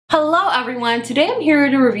everyone, today I'm here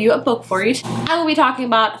to review a book for you. I will be talking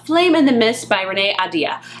about Flame in the Mist by Renee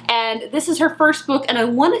Ahdieh, and this is her first book, and I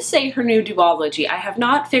want to say her new duology. I have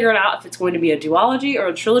not figured out if it's going to be a duology or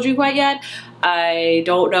a trilogy quite yet. I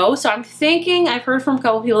don't know, so I'm thinking, I've heard from a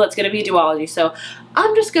couple people that's going to be a duology, so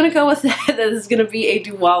I'm just going to go with that this is going to be a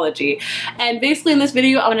duology. And basically in this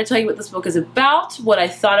video, I'm going to tell you what this book is about, what I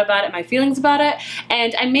thought about it, my feelings about it,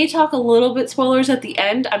 and I may talk a little bit spoilers at the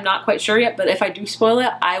end. I'm not quite sure yet, but if I do spoil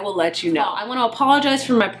it, I will let you know. I want to apologize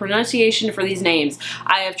for my pronunciation for these names.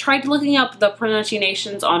 I have tried looking up the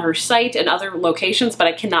pronunciations on her site and other locations, but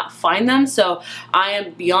I cannot find them, so I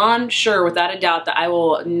am beyond sure, without a doubt, that I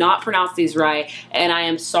will not pronounce these right. And I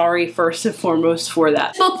am sorry first and foremost for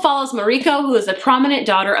that. This book follows Mariko, who is a prominent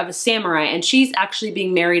daughter of a samurai, and she's actually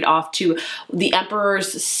being married off to the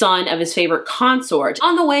emperor's son of his favorite consort.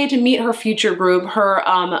 On the way to meet her future groom,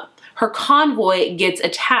 her convoy gets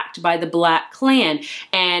attacked by the Black Clan,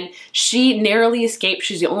 and she narrowly escapes.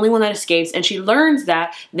 She's the only one that escapes, and she learns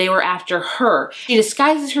that they were after her. She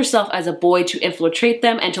disguises herself as a boy to infiltrate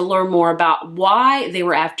them and to learn more about why they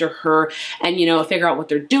were after her and, you know, figure out what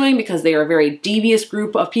they're doing, because they are a very devious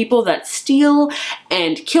group of people that steal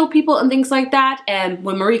and kill people and things like that. And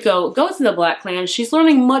when Mariko goes to the Black Clan, she's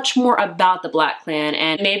learning much more about the Black Clan,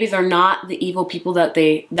 and maybe they're not the evil people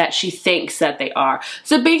that she thinks that they are.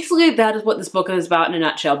 So basically, that is what this book is about in a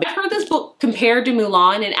nutshell. I've heard this book compared to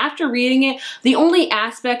Mulan, and after reading it, the only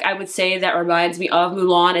aspect I would say that reminds me of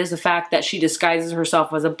Mulan is the fact that she disguises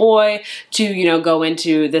herself as a boy to, you know, go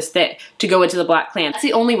into this thing, to go into the Black Clan. That's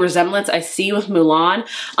the only resemblance I see with Mulan.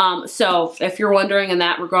 So if you're wondering in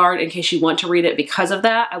that regard, in case you want to read it because of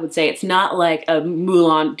that, I would say it's not like a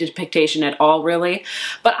Mulan depiction at all, really.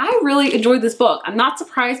 But I really enjoyed this book. I'm not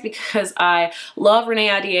surprised because I love Renee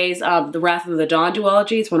Ahdieh's The Wrath of the Dawn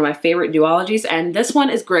duology. It's one of my favorite duologies, and this one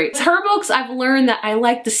is great. With her books, I've learned that I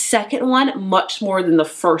like the second one much more than the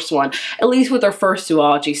first one, at least with her first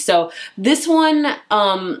duology. So this one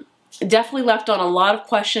definitely left on a lot of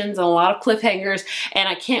questions and a lot of cliffhangers, and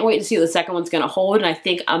I can't wait to see what the second one's going to hold, and I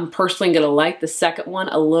think I'm personally going to like the second one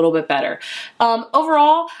a little bit better.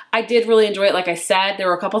 Overall, I did really enjoy it. Like I said, there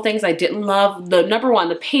were a couple things I didn't love. Number one,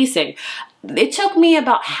 the pacing. It took me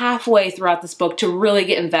about halfway throughout this book to really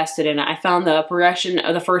get invested in it. I found the progression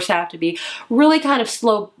of the first half to be really kind of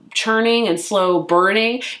slow churning and slow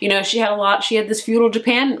burning. You know, she had this feudal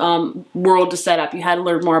Japan world to set up. You had to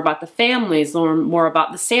learn more about the families, learn more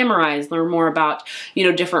about the samurais, learn more about, you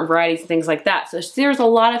know, different varieties and things like that. So there's a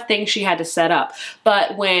lot of things she had to set up.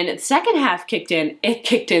 But when the second half kicked in, it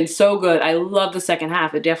kicked in so good. I love the second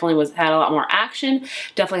half. It definitely had a lot more action,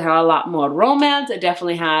 definitely had a lot more romance, it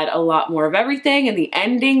definitely had a lot more of everything, and the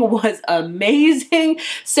ending was amazing.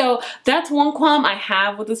 So that's one qualm I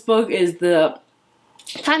have with this book, is the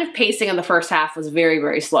kind of pacing in the first half was very,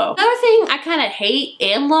 very slow. Another thing I kind of hate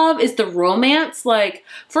and love is the romance. Like,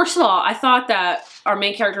 first of all, I thought that our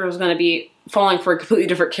main character was going to be falling for a completely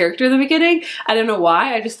different character in the beginning. I don't know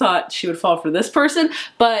why. I just thought she would fall for this person,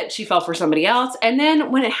 but she fell for somebody else. And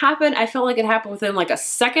then when it happened, I felt like it happened within like a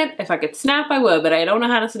second. If I could snap, I would, but I don't know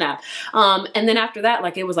how to snap. And then after that,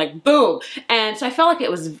 like, it was like boom. And so I felt like it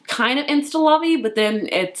was kind of insta-lovey, but then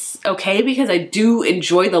it's okay because I do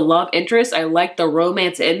enjoy the love interest. I like the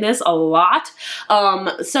romance in this a lot.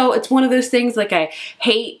 So it's one of those things like I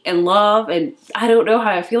hate and love, and I don't know how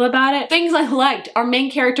I feel about it. Things I liked: our main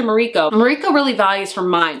character, Mariko. Mariko really values her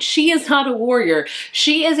mind. She is not a warrior.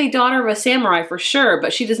 She is a daughter of a samurai for sure,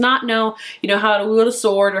 but she does not know, you know, how to wield a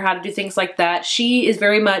sword or how to do things like that. She is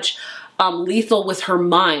very much lethal with her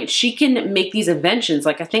mind. She can make these inventions.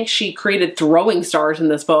 Like, I think she created throwing stars in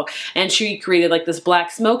this book, and she created like this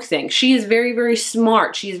black smoke thing. She is very, very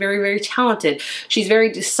smart. She's very, very talented. She's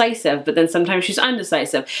very decisive, but then sometimes she's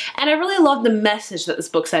undecisive. And I really love the message that this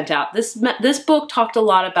book sent out. This book talked a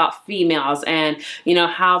lot about females and, you know,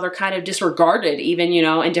 how they're kind of disregarded even, you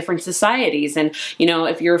know, in different societies. And, you know,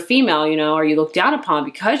 if you're a female, you know, are you looked down upon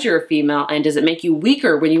because you're a female, and does it make you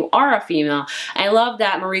weaker when you are a female? I love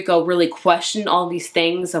that Mariko really questioned all these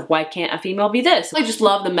things of why can't a female be this. I just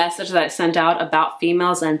love the message that it sent out about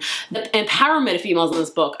females and the empowerment of females in this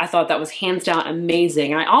book. I thought that was hands down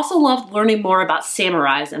amazing. And I also loved learning more about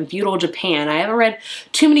samurais and feudal Japan. I haven't read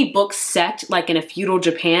too many books set like in a feudal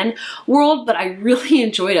Japan world, but I really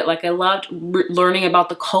enjoyed it. Like, I loved learning about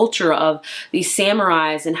the culture of these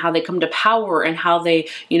samurais and how they come to power and how they,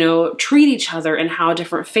 you know, treat each other and how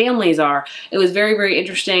different families are. It was very, very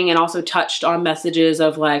interesting, and also touched on messages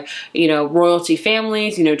of, like, you know, royalty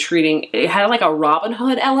families, you know, it had like a Robin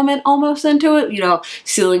Hood element almost into it, you know,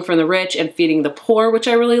 stealing from the rich and feeding the poor, which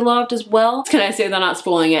I really loved as well. Can I say that I'm not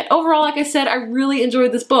spoiling it? Overall, like I said, I really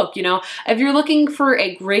enjoyed this book. You know, if you're looking for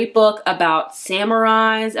a great book about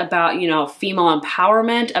samurais, about, you know, female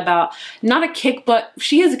empowerment, about not a kick butt,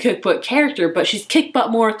 she is a kick butt character, but she's kick butt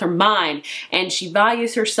more with her mind, and she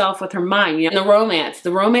values herself with her mind. You know, and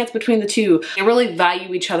the romance between the two, they really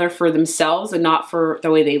value each other for themselves and not for the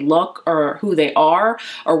way they look or who they are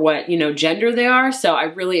or what, you know, gender they are. So I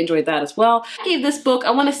really enjoyed that as well. I gave this book,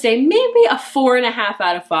 I want to say maybe a 4.5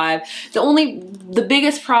 out of 5. The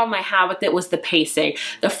biggest problem I have with it was the pacing.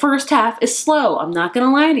 The first half is slow. I'm not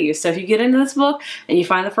gonna lie to you. So if you get into this book and you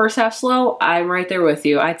find the first half slow, I'm right there with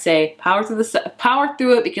you. I'd say power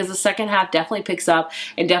through it, because the second half definitely picks up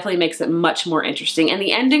and definitely makes it much more interesting. And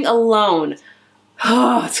the ending alone,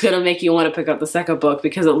 oh, it's gonna make you want to pick up the second book,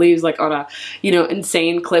 because it leaves like on a, you know,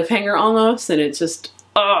 insane cliffhanger almost, and it's just,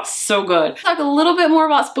 oh, so good. Talk a little bit more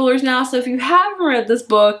about spoilers now. So if you haven't read this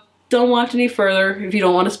book, don't watch any further if you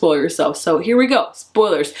don't want to spoil yourself. So here we go,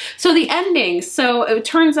 spoilers. So the ending, so it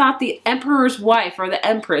turns out the emperor's wife, or the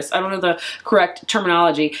empress, I don't know the correct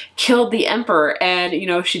terminology, killed the emperor, and you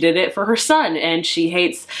know, she did it for her son, and she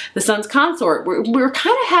hates the son's consort. We're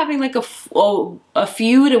kind of having like a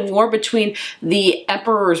feud and war between the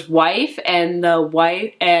emperor's wife and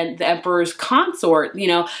the emperor's consort. You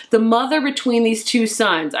know, the mother between these two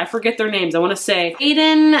sons, I forget their names. I want to say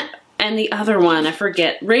Aiden and the other one, I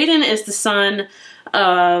forget. Raiden is the son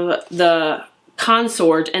of the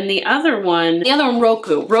consort, and the other one,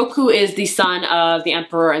 Roku. Roku is the son of the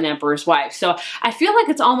emperor and the emperor's wife. So I feel like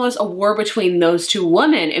it's almost a war between those two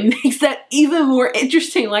women. It makes that even more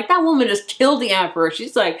interesting. Like, that woman just killed the emperor.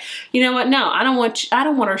 She's like, you know what? No, I don't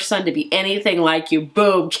want our son to be anything like you.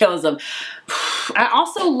 Boom, kills him. I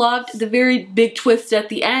also loved the very big twist at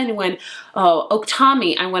the end when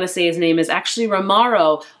Oktami, I want to say his name is actually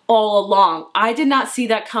Romaro all along. I did not see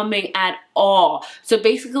that coming at all. So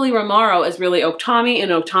basically Romaro is really Oktami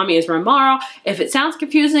and Oktami is Romaro. If it sounds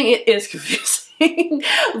confusing, it is confusing.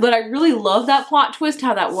 But I really love that plot twist,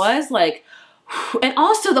 how that was like, and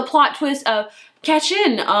also the plot twist of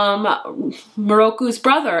Kachin, Moroku's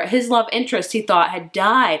brother, his love interest he thought had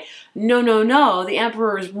died. No, no, no, the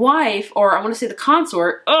emperor's wife, or I want to say the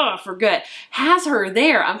consort, forget, has her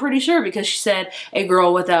there. I'm pretty sure, because she said a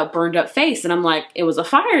girl with a burned up face, and I'm like, it was a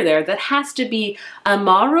fire there. That has to be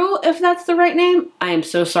Amaru, if that's the right name. I am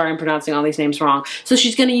so sorry I'm pronouncing all these names wrong. So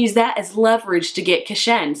she's going to use that as leverage to get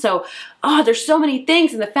Kishen. So, there's so many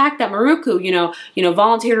things, and the fact that Maruku, you know,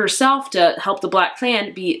 volunteered herself to help the Black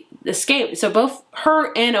Clan be escaped. So both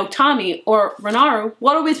her and Otami, or Renaru,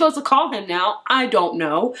 what are we supposed to call him now? I don't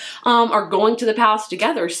know. Are going to the palace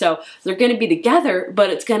together. So they're going to be together,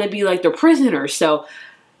 but it's going to be like they're prisoners. So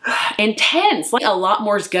intense. Like, a lot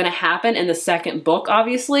more is going to happen in the second book,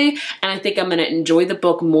 obviously. And I think I'm going to enjoy the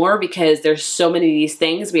book more because there's so many of these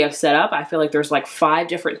things we have set up. I feel like there's like 5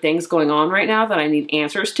 different things going on right now that I need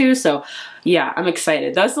answers to. So yeah, I'm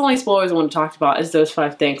excited. That's the only spoilers I want to talk about, is those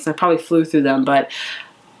 5 things. I probably flew through them, but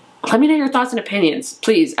let me know your thoughts and opinions,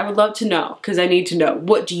 please. I would love to know, because I need to know.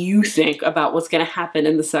 What do you think about what's going to happen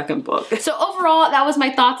in the second book? So overall, that was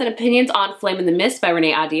my thoughts and opinions on Flame in the Mist by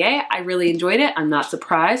Renee Ahdieh. I really enjoyed it. I'm not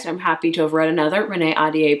surprised. I'm happy to have read another Renee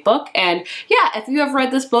Ahdieh book. And yeah, if you have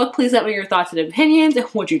read this book, please let me know your thoughts and opinions and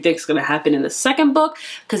what you think is going to happen in the second book,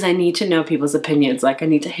 because I need to know people's opinions. Like, I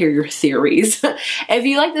need to hear your theories. If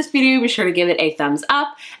you like this video, be sure to give it a thumbs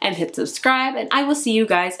up and hit subscribe. And I will see you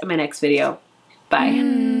guys in my next video.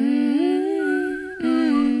 Bye.